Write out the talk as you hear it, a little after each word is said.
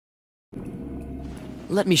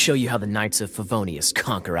Let me show you how the Knights of Favonius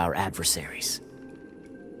conquer our adversaries.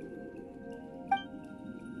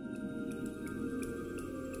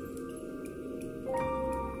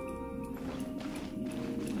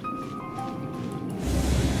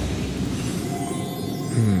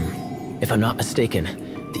 If I'm not mistaken,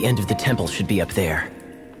 the end of the temple should be up there.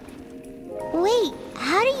 Wait,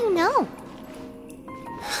 how do you know?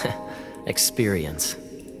 Experience.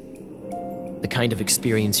 The kind of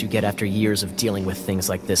experience you get after years of dealing with things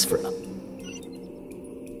like this for...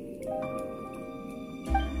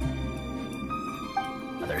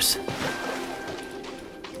 others.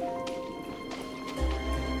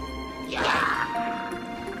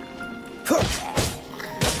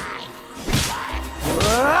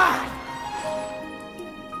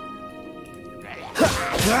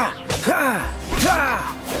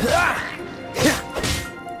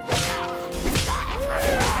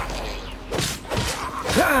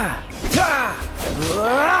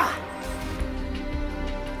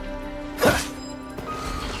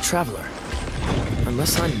 Traveler,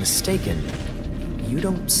 unless I'm mistaken, you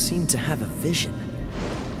don't seem to have a vision.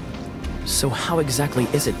 So how exactly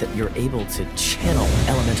is it that you're able to channel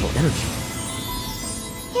elemental energy?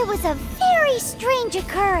 It was a very strange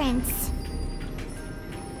occurrence.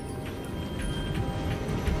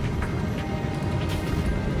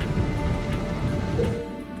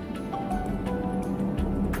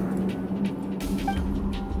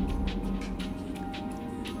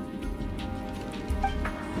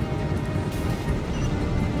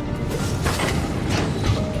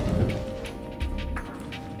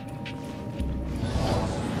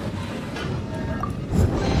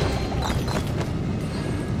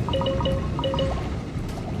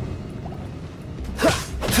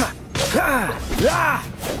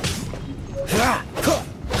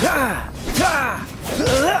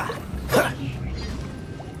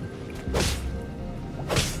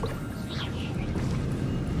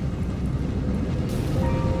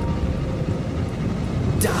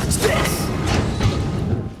 Dodge this!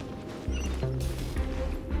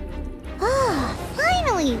 Ah,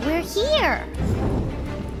 finally, we're here.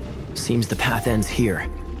 Seems the path ends here.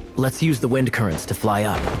 Let's use the wind currents to fly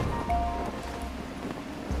up.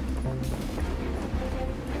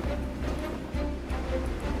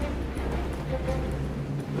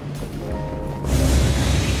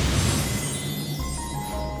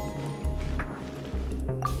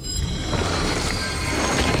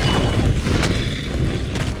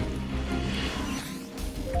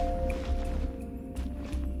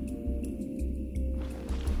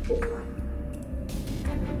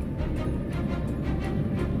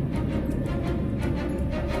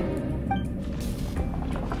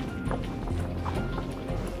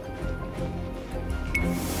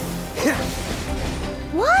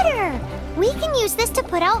 Water! We can use this to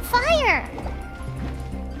put out fire.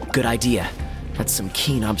 Good idea. That's some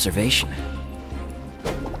keen observation.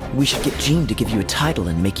 We should get Jean to give you a title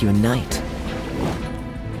and make you a knight.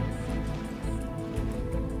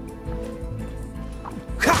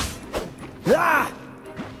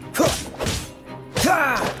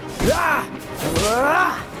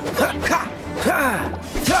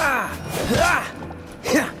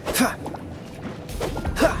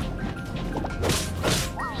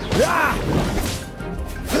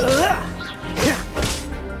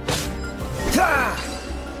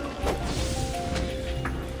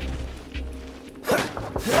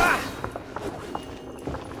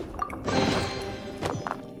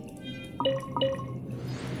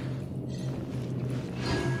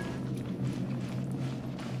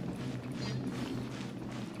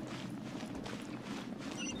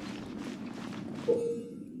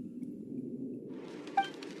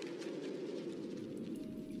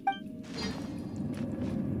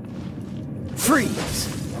 Freeze!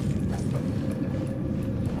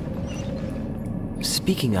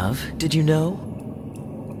 Speaking of, did you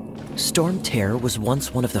know? Storm Terror was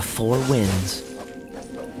once one of the Four Winds.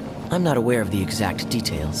 I'm not aware of the exact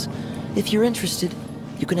details. If you're interested,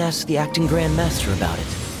 you can ask the acting Grand Master about it.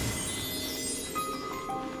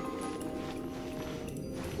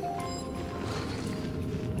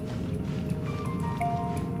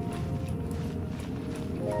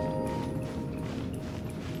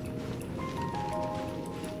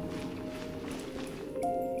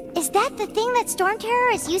 Is that the thing that Storm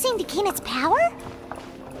Terror is using to gain its power?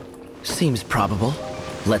 Seems probable.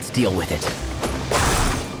 Let's deal with it.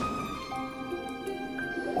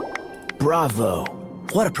 Bravo!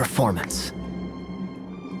 What a performance.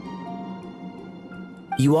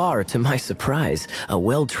 You are, to my surprise, a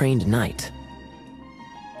well-trained knight.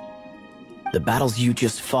 The battles you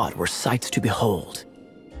just fought were sights to behold.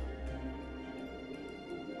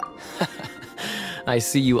 I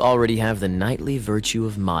see you already have the knightly virtue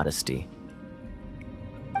of modesty.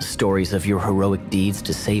 Stories of your heroic deeds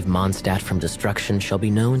to save Mondstadt from destruction shall be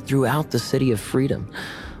known throughout the City of Freedom,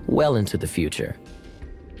 well into the future.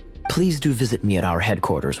 Please do visit me at our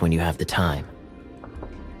headquarters when you have the time.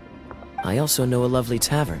 I also know a lovely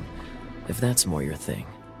tavern, if that's more your thing.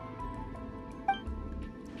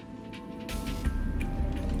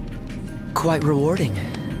 Quite rewarding,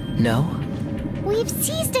 no? We've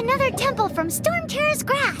seized another temple from Stormterror's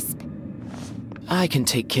grasp. I can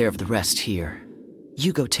take care of the rest here.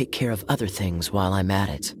 You go take care of other things while I'm at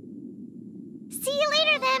it. See you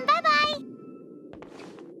later then, bye-bye!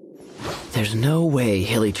 There's no way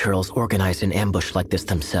Hilly Churls organized an ambush like this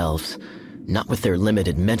themselves. Not with their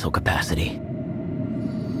limited mental capacity.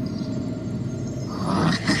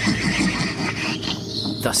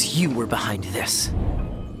 Thus you were behind this.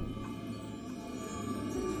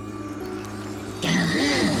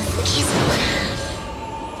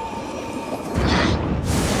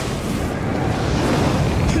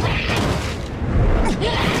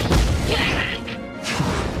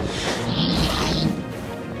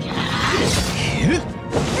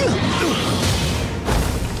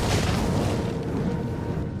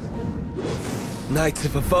 Knights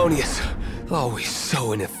of Favonius, always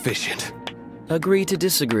so inefficient. Agree to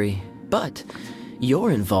disagree, but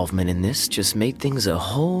your involvement in this just made things a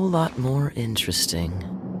whole lot more interesting.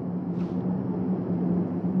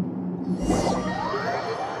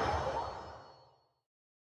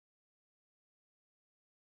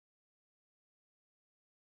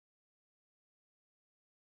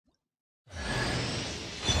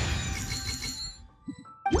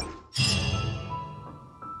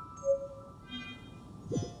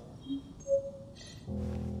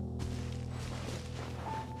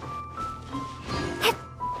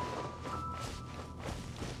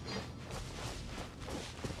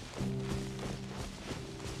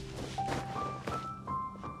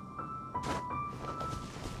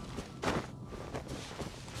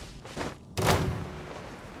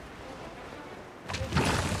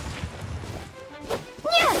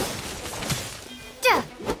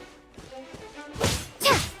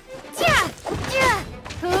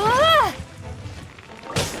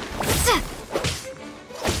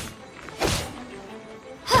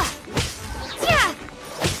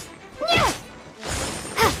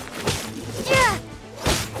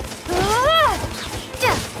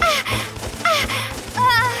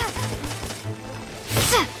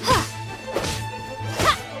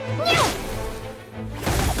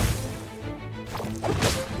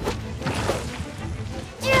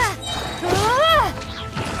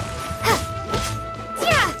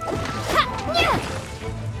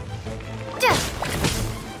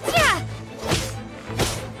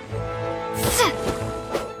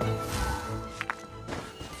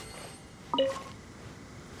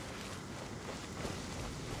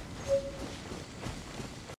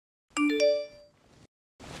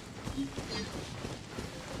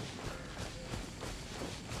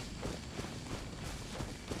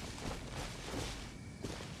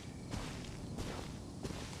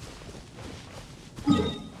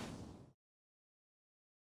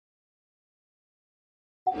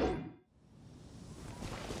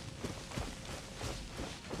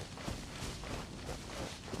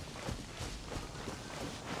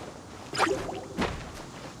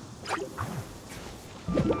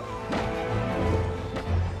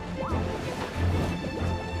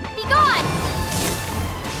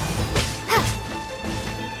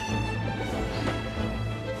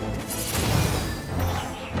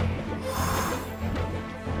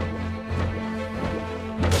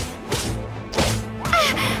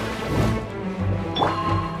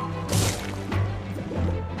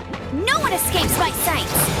 Escapes my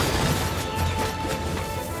sights!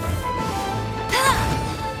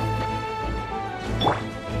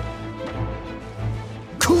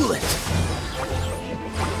 Cool it!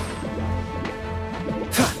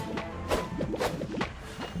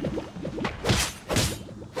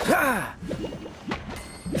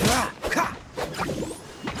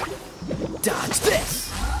 Dodge this!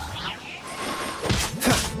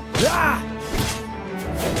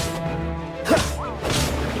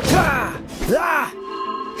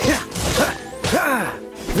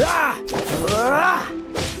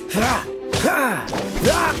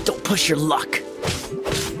 Don't push your luck.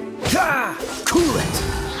 Cool it.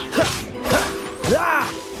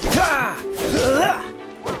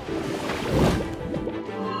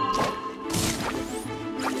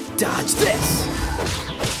 Dodge this.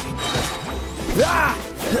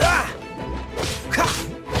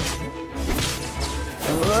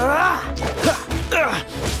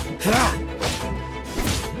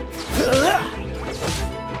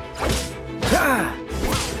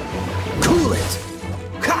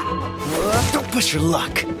 us your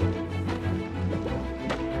luck.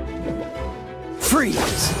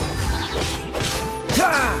 Freeze!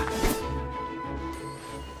 Ah!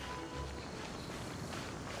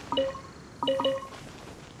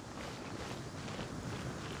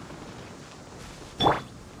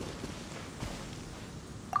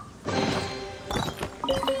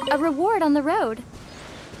 A reward on the road.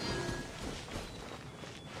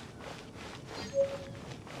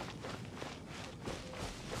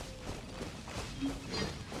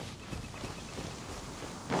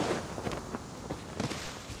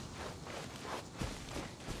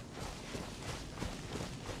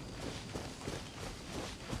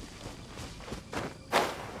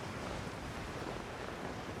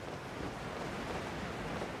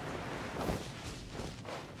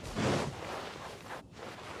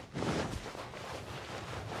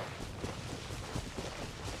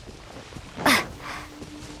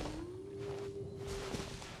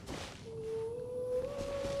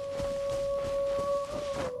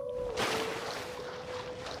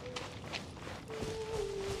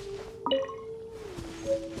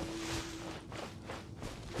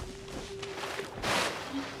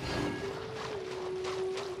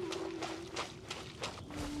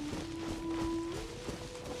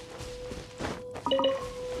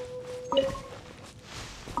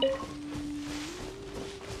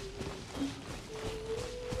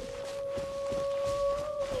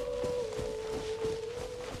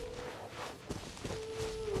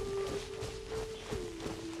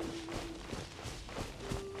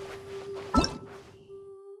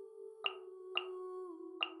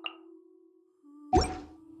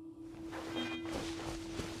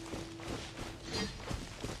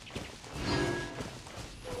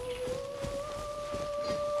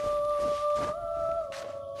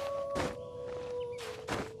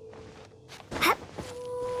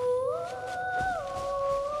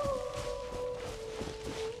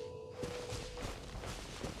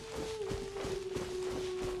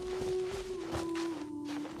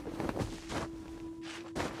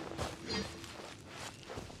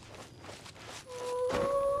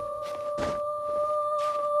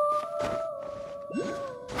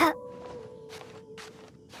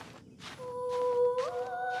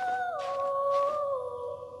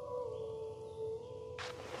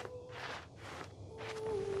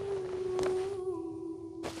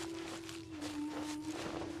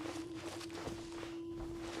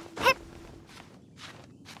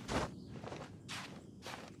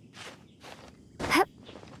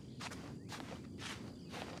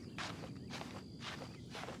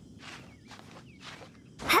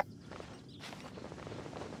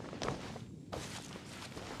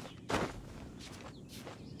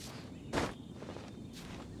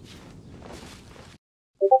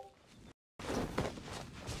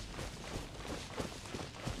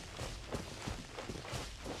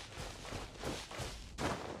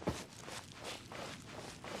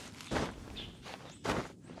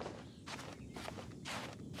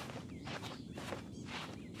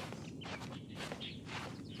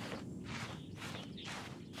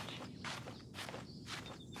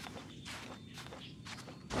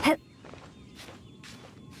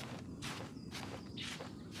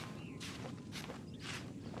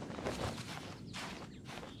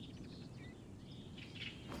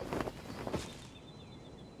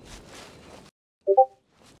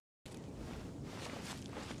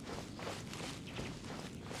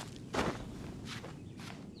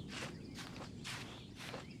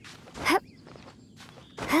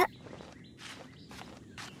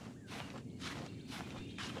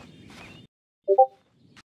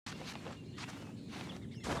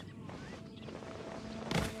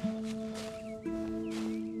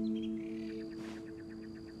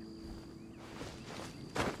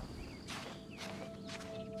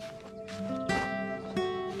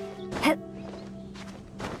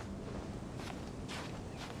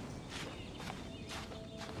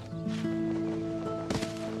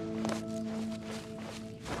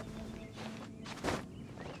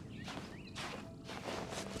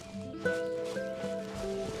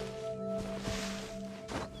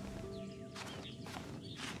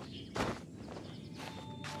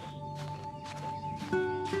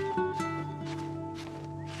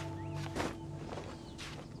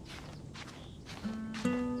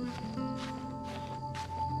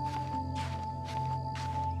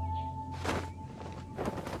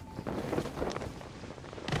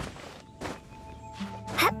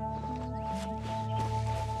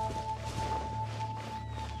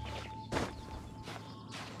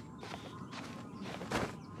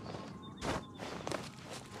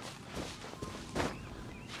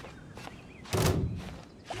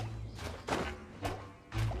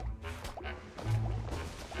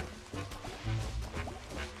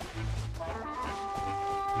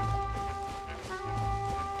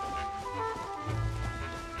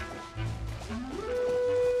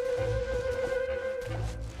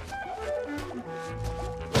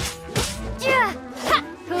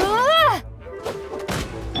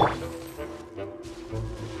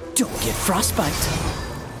 frostbite.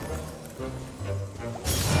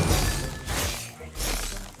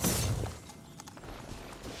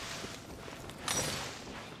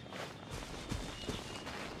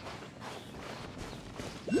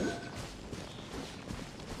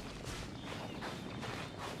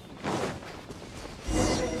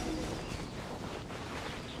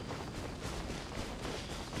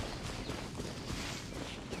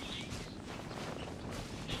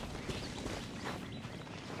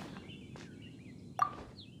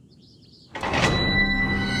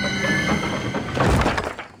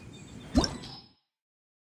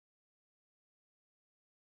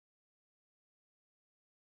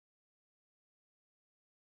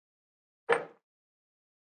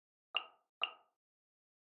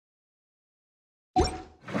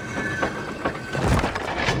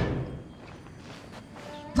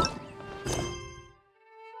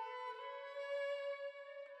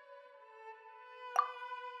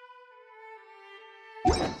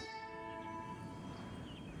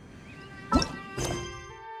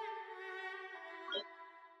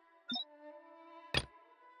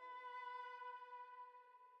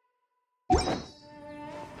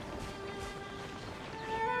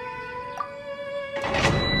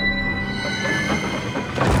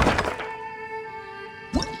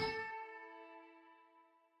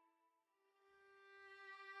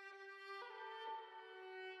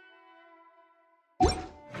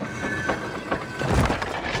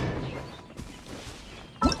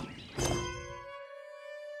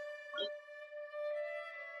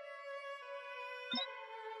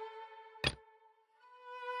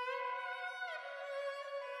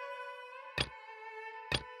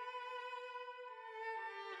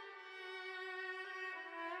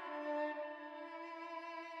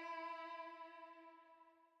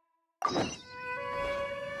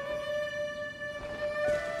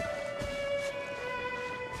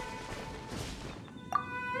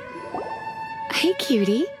 Hey,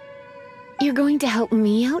 cutie. You're going to help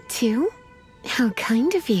me out, too? How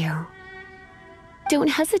kind of you. Don't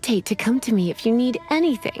hesitate to come to me if you need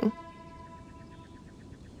anything.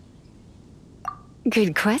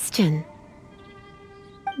 Good question.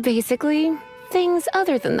 Basically, things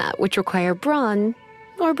other than that which require brawn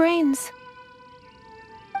or brains.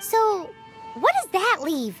 So, what does that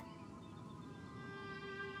leave?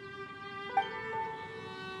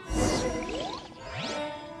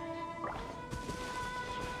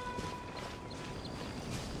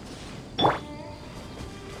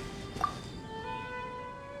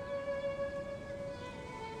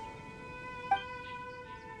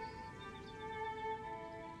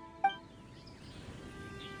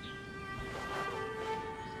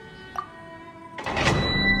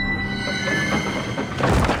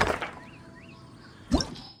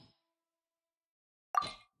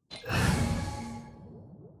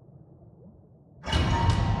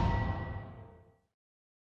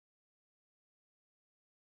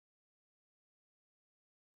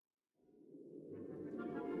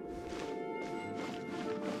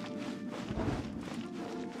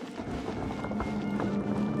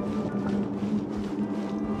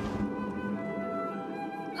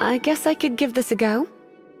 I guess I could give this a go.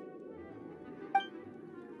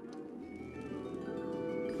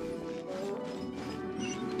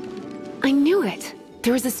 I knew it!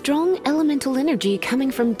 There is a strong elemental energy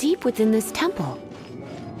coming from deep within this temple.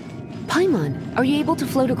 Paimon, are you able to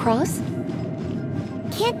float across?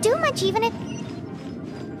 Can't do much even if...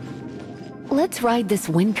 Let's ride this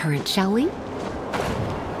wind current, shall we?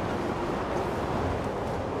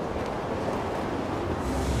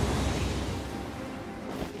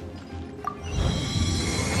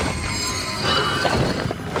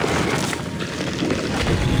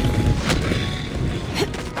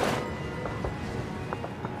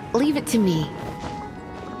 Leave it to me.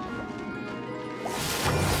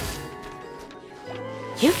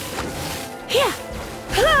 Yep. Here.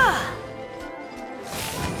 Ha!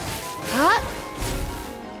 Ha!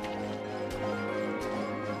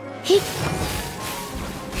 He.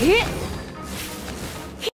 Here.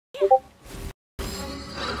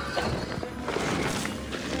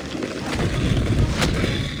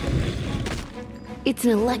 It's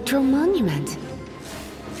an electro monument.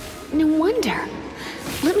 No wonder.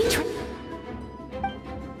 Let me try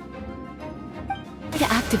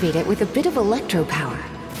to activate it with a bit of electro power.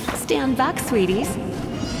 Stand back, sweeties.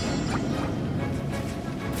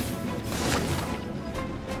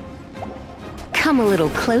 Come a little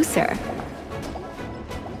closer.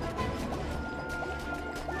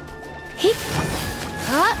 Hip.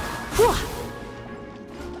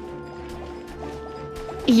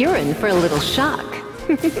 You're in for a little shock.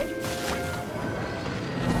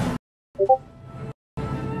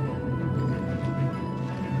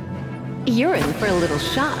 You're in for a little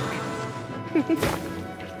shock.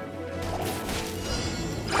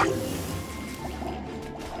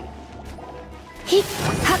 Hee,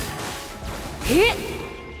 ha, hee.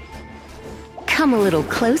 Come a little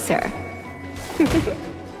closer.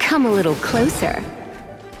 Come a little closer.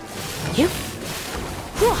 Yep.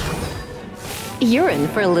 You're in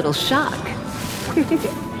for a little shock.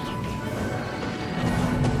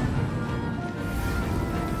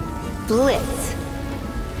 Blitz.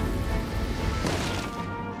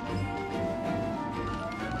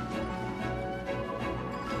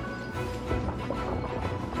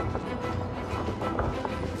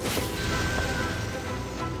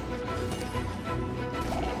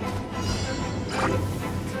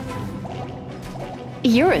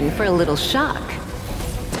 You're in for a little shock.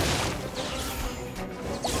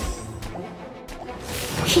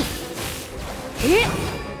 Hee. Hee.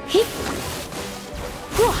 Hee.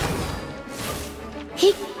 Hwah.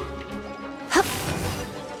 Hee. Hup.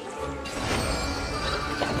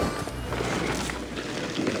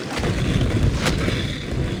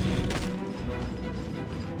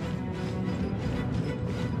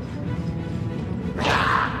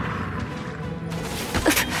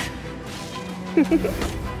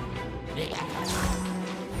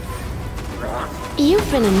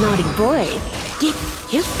 You've been a naughty boy.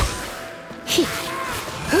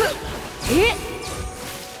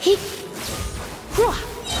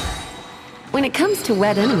 When it comes to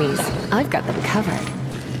wet enemies, I've got them covered.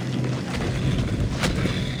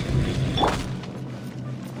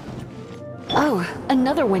 Oh,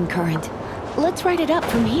 another wind current. Let's ride it up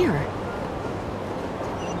from here.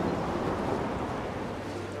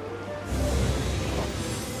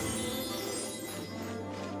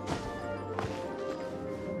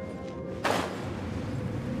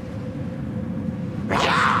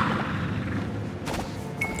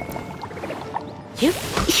 Yep.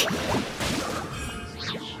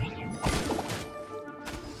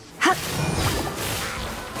 Ha.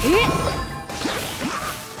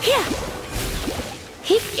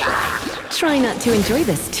 Try not to enjoy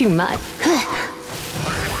this too much.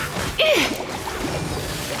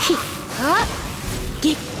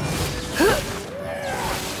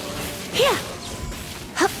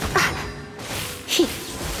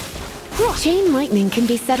 Chain lightning can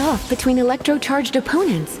be set off between electro-charged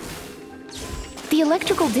opponents. The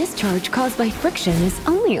electrical discharge caused by friction is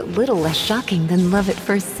only a little less shocking than love at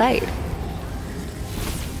first sight.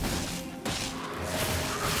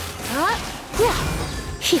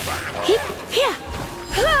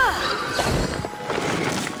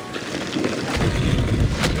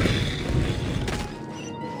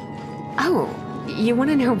 Oh, you want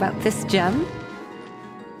to know about this gem?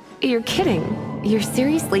 You're kidding. You're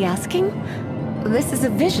seriously asking? This is a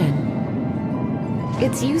vision.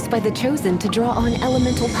 It's used by the Chosen to draw on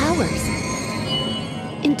elemental powers.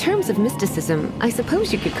 In terms of mysticism, I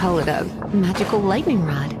suppose you could call it a magical lightning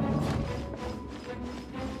rod.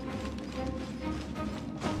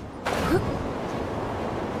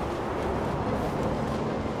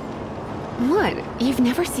 What? You've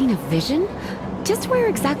never seen a vision? Just where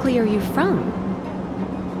exactly are you from?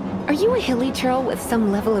 Are you a hilly churl with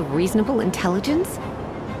some level of reasonable intelligence?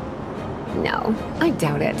 No, I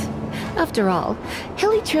doubt it. After all,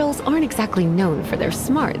 hilly churls aren't exactly known for their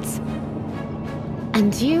smarts.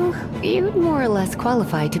 And you'd more or less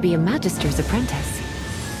qualify to be a Magister's apprentice.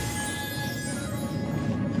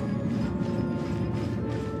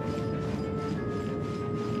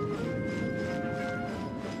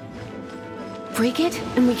 Break it,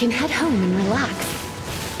 and we can head home and relax.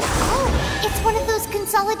 Oh, it's one of those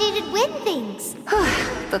consolidated wind things.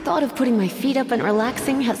 The thought of putting my feet up and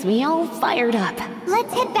relaxing has me all fired up.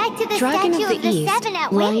 Let's head back to the Dragon statue of the East, Seven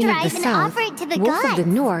at Lion Wind of Drive the and South, offer it to the Wolf gods. of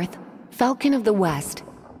the North, Falcon of the West.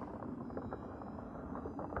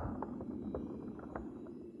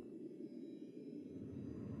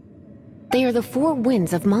 They are the four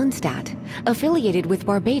winds of Mondstadt, affiliated with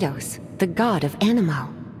Barbados, the god of Anemo.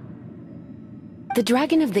 The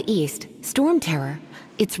Dragon of the East, Storm Terror,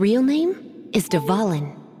 its real name is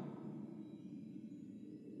Dvalin.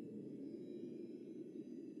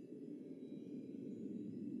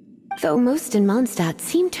 Though most in Mondstadt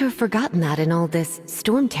seem to have forgotten that in all this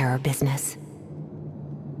Storm Terror business.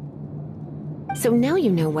 So now you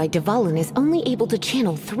know why Dvalin is only able to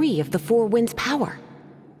channel 3 of the four winds' power.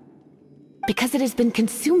 Because it has been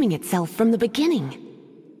consuming itself from the beginning.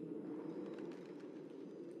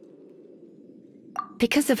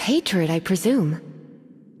 Because of hatred, I presume.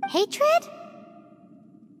 Hatred?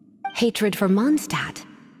 Hatred for Mondstadt.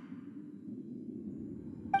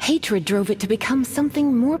 Hatred drove it to become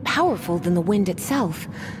something more powerful than the wind itself,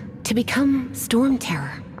 to become Storm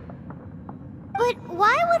Terror.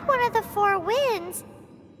 would one of the four winds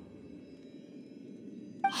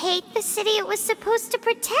hate the city it was supposed to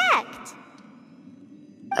protect?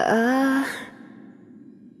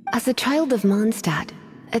 As a child of Mondstadt,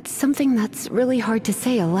 it's something that's really hard to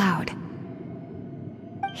say aloud.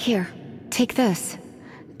 Here, take this.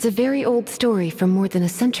 It's a very old story from more than a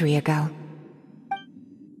century ago.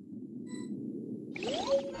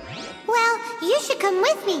 Well, you should come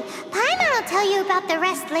with me. Paimon will tell you about the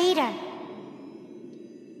rest later.